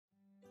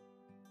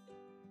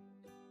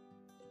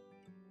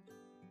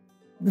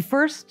The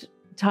first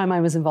time I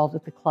was involved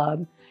with the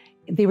club,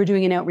 they were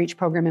doing an outreach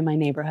program in my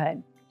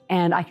neighborhood.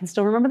 And I can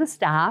still remember the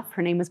staff.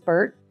 Her name was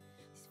Bert.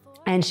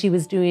 And she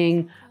was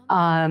doing,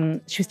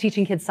 she was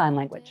teaching kids sign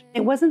language.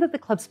 It wasn't that the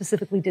club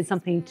specifically did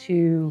something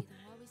to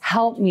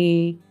help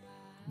me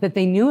that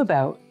they knew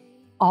about.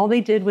 All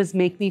they did was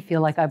make me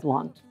feel like I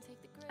belonged.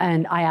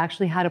 And I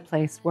actually had a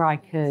place where I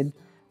could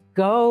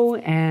go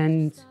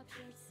and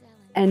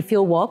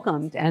feel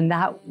welcomed. And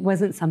that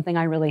wasn't something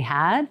I really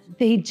had.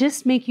 They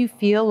just make you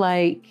feel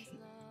like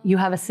you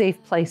have a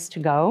safe place to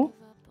go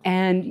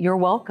and you're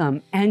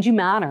welcome and you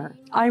matter.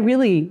 I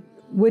really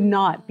would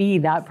not be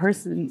that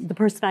person, the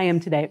person I am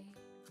today,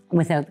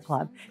 without the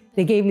club.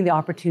 They gave me the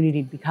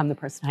opportunity to become the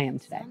person I am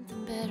today.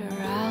 Something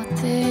better out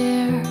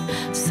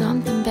there,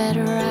 something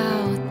better out